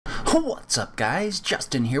What's up guys,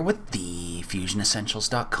 Justin here with the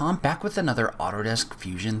FusionEssentials.com, back with another Autodesk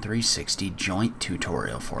Fusion 360 joint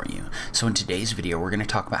tutorial for you. So in today's video we're going to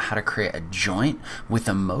talk about how to create a joint with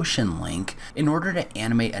a motion link in order to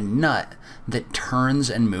animate a nut that turns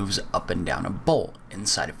and moves up and down a bolt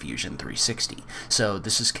inside of Fusion 360. So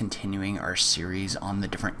this is continuing our series on the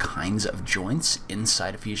different kinds of joints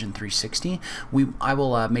inside of Fusion 360. I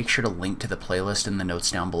will make sure to link to the playlist in the notes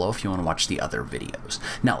down below if you want to watch the other videos.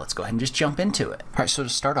 Now let's go ahead and just jump into it. Alright, so to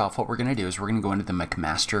start off, what we're going to do is we're going to go into the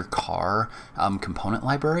MCMASTER CARR component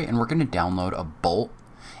library, and we're going to download a bolt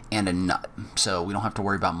and a nut. So we don't have to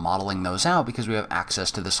worry about modeling those out because we have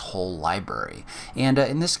access to this whole library. And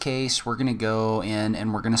in this case, we're going to go in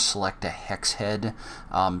and we're going to select a hex head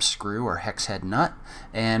screw or hex head nut,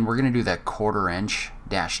 and we're going to do that 1/4 inch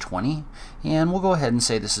 -20, and we'll go ahead and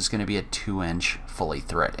say this is going to be a 2-inch fully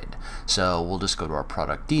threaded. So we'll just go to our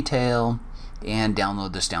product detail and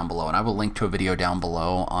download this down below, and I will link to a video down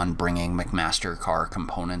below on bringing MCMASTER CARR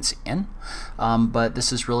components in, but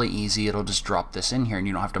this is really easy. It'll just drop this in here and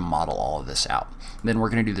you don't have to model all of this out. Then we're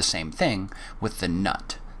going to do the same thing with the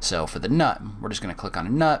nut. So for the nut, we're just going to click on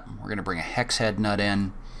a nut, we're going to bring a hex head nut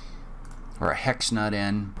in or a hex nut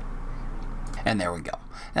in, and there we go.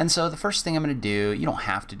 And so the first thing I'm going to do, you don't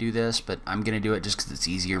have to do this, but I'm going to do it just because it's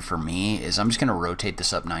easier for me, is I'm just going to rotate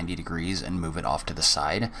this up 90 degrees and move it off to the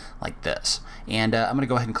side like this. And I'm going to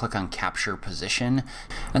go ahead and click on capture position.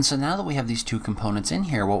 And so now that we have these two components in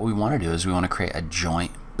here, what we want to do is we want to create a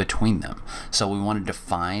joint between them. So we want to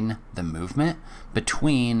define the movement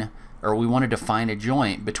between, or we want to define a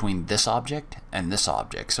joint between this object and this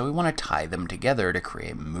object. So we want to tie them together to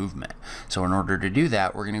create movement. So in order to do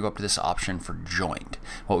that, we're going to go up to this option for joint.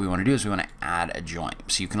 What we want to do is we want to add a joint.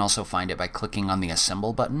 So you can also find it by clicking on the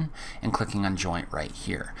assemble button and clicking on joint right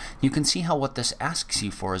here. You can see how what this asks you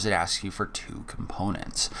for is it asks you for two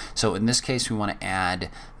components. So in this case, we want to add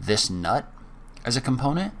this nut as a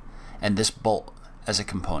component and this bolt as a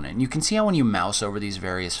component. You can see how when you mouse over these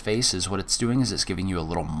various faces, what it's doing is it's giving you a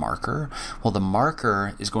little marker. Well, the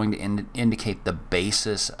marker is going to indicate the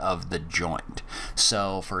basis of the joint.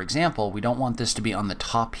 So for example, we don't want this to be on the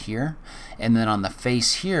top here and then on the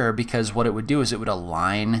face here, because what it would do is it would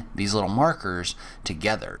align these little markers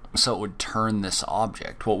together. So it would turn this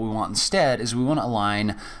object. What we want instead is we want to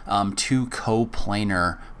align two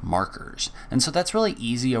coplanar markers. And so that's really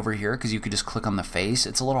easy over here because you could just click on the face.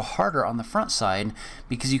 It's a little harder on the front side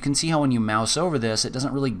because you can see how when you mouse over this, it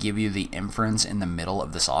doesn't really give you the inference in the middle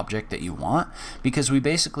of this object that you want, because we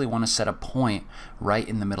basically want to set a point right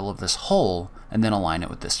in the middle of this hole and then align it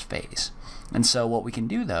with this face. And so what we can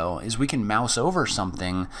do though is we can mouse over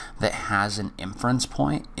something that has an inference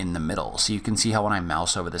point in the middle. So you can see how when I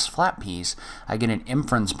mouse over this flat piece, I get an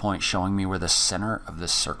inference point showing me where the center of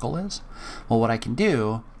this circle is. Well, what I can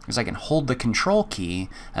do is I can hold the control key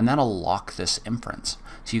and that'll lock this inference.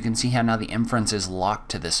 So you can see how now the inference is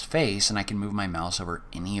locked to this face, and I can move my mouse over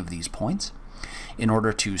any of these points in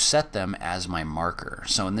order to set them as my marker.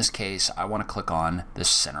 So in this case, I want to click on this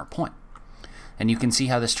center point. And you can see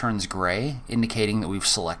how this turns gray, indicating that we've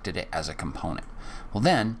selected it as a component. Well,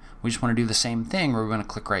 then we just want to do the same thing where we're going to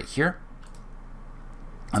click right here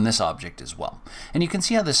on this object as well. And you can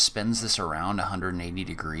see how this spins this around 180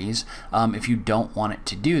 degrees. If you don't want it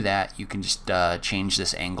to do that, you can just change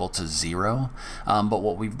this angle to 0. But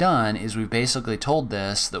what we've done is we've basically told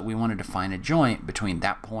this that we want to define a joint between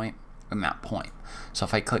that point and that point. So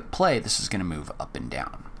if I click play, this is going to move up and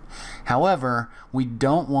down. However, we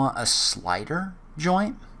don't want a slider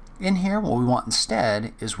joint in here. What we want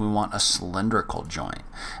instead is we want a cylindrical joint.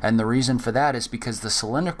 And the reason for that is because the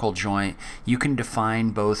cylindrical joint, you can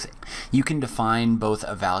define both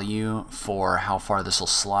a value for how far this will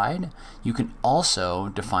slide. You can also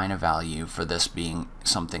define a value for this being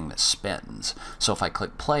something that spins. So if I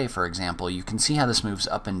click play, for example, you can see how this moves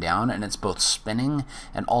up and down, and it's both spinning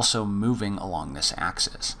and also moving along this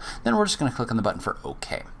axis. Then we're just going to click on the button for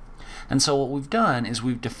OK. And so what we've done is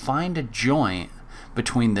we've defined a joint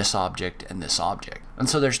between this object and this object. And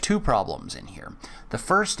so there's two problems in here. The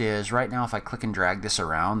first is right now if I click and drag this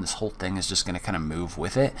around, this whole thing is just going to kind of move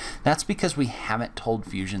with it. That's because we haven't told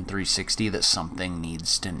Fusion 360 that something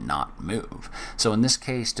needs to not move. So in this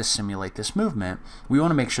case, to simulate this movement, we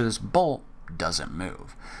want to make sure this bolt doesn't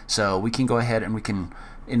move. So we can go ahead and we can,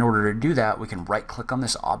 in order to do that, we can right click on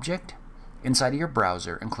this object inside of your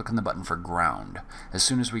browser and click on the button for ground. As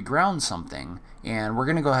soon as we ground something, and we're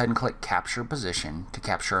going to go ahead and click capture position to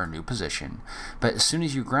capture our new position, but as soon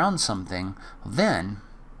as you ground something, then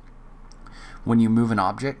when you move an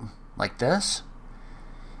object like this,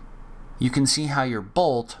 you can see how your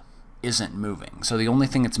bolt isn't moving. So the only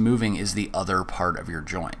thing that's moving is the other part of your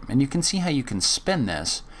joint. And you can see how you can spin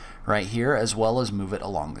this right here as well as move it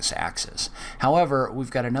along this axis. However,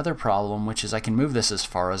 we've got another problem, which is I can move this as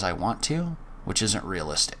far as I want to, which isn't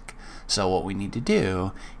realistic. So what we need to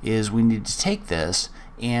do is we need to take this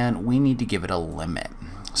and we need to give it a limit.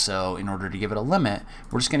 So in order to give it a limit,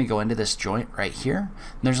 we're just going to go into this joint right here.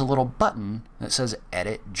 And there's a little button that says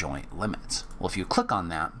Edit Joint Limits. Well, if you click on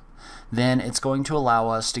that, then it's going to allow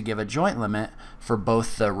us to give a joint limit for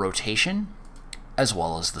both the rotation as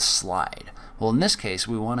well as the slide. Well, in this case,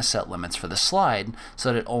 we want to set limits for the slide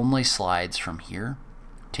so that it only slides from here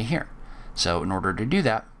to here. So in order to do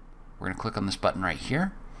that, we're going to click on this button right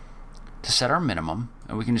here to set our minimum,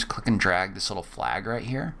 and we can just click and drag this little flag right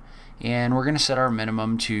here, and we're going to set our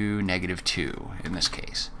minimum to -2 in this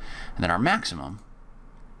case. And then our maximum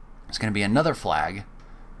is going to be another flag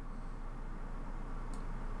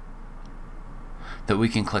that we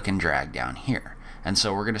can click and drag down here. And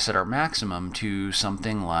so we're going to set our maximum to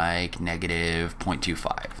something like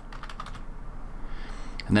 -0.25.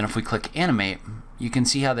 And then if we click animate, you can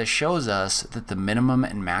see how this shows us that the minimum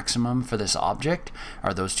and maximum for this object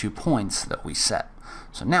are those 2 points that we set.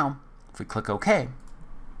 So now, if we click OK,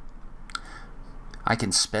 I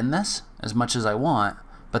can spin this as much as I want,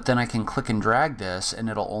 but then I can click and drag this and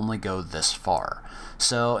it'll only go this far.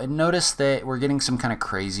 So and notice that we're getting some kind of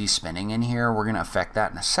crazy spinning in here. We're going to affect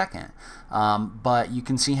that in a second. But you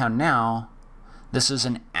can see how now this is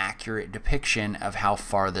an accurate depiction of how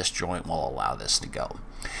far this joint will allow this to go.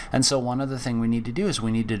 And so one other thing we need to do is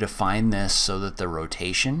we need to define this so that the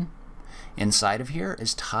rotation inside of here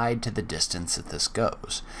is tied to the distance that this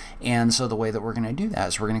goes. And so the way that we're going to do that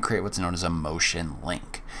is we're going to create what's known as a motion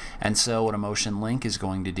link. And so what a motion link is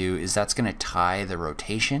going to do is that's going to tie the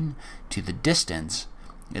rotation to the distance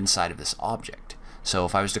inside of this object. So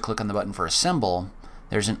if I was to click on the button for assemble,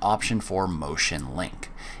 there's an option for motion link.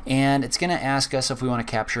 And it's going to ask us if we want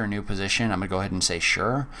to capture a new position. I'm going to go ahead and say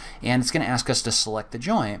sure. And it's going to ask us to select the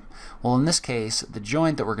joint. Well, in this case, the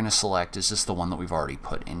joint that we're going to select is just the one that we've already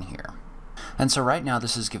put in here. And so right now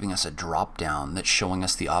this is giving us a drop down that's showing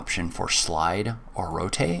us the option for slide or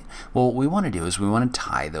rotate. Well, what we want to do is we want to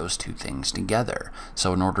tie those two things together.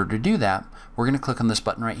 So in order to do that, we're going to click on this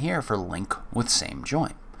button right here for link with same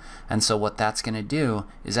joint. And so what that's going to do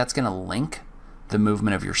is that's going to link the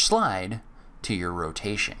movement of your slide to your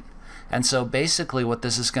rotation. And so basically what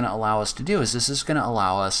this is going to allow us to do is this is going to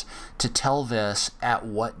allow us to tell this at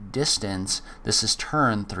what distance this is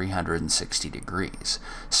turned 360 degrees.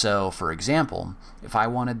 So for example, if I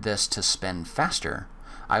wanted this to spin faster,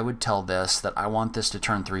 I would tell this that I want this to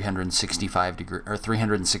turn 360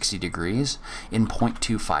 degrees in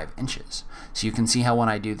 0.25 inches. So you can see how when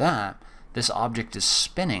I do that, this object is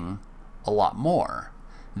spinning a lot more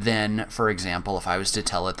than, for example, if I was to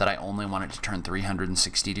tell it that I only want it to turn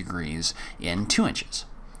 360 degrees in 2 inches.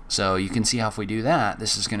 So you can see how if we do that,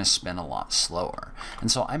 this is going to spin a lot slower. And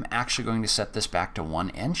so I'm actually going to set this back to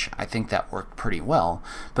 1 inch. I think that worked pretty well.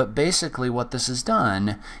 But basically what this has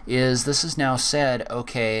done is this has now said,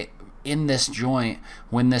 okay, in this joint,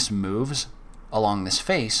 when this moves along this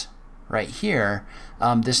face, right here,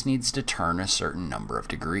 this needs to turn a certain number of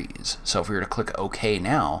degrees. So if we were to click OK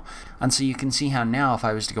now, and so you can see how now if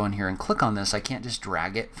I was to go in here and click on this, I can't just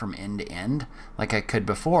drag it from end to end like I could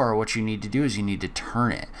before. What you need to do is you need to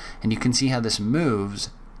turn it. And you can see how this moves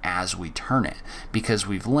as we turn it because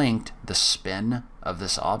we've linked the spin of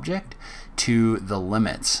this object to the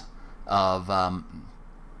limits of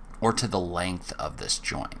or to the length of this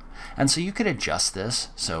joint. And so you could adjust this.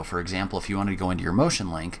 So for example, if you wanted to go into your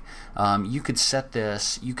motion link, you could set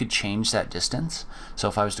this, you could change that distance. So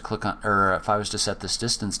if I was to click on, or if I was to set this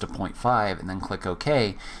distance to 0.5 and then click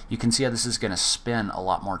OK, you can see how this is going to spin a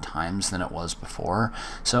lot more times than it was before.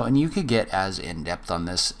 So, and you could get as in-depth on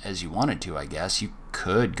this as you wanted to, I guess. You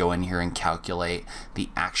could go in here and calculate the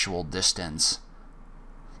actual distance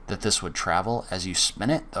that this would travel as you spin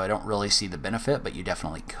it, though I don't really see the benefit, but you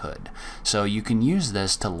definitely could. So you can use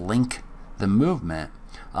this to link the movement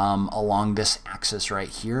along this axis right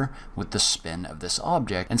here with the spin of this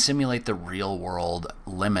object and simulate the real world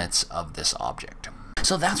limits of this object.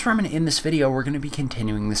 So that's where I'm going to end this video. We're going to be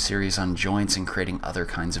continuing this series on joints and creating other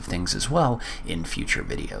kinds of things as well in future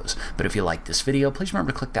videos. But if you like this video, please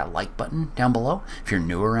remember to click that like button down below. If you're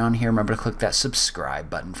new around here, remember to click that subscribe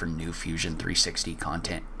button for new Fusion 360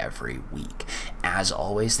 content every week. As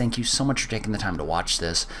always, thank you so much for taking the time to watch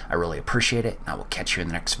this. I really appreciate it, and I will catch you in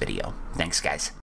the next video. Thanks, guys.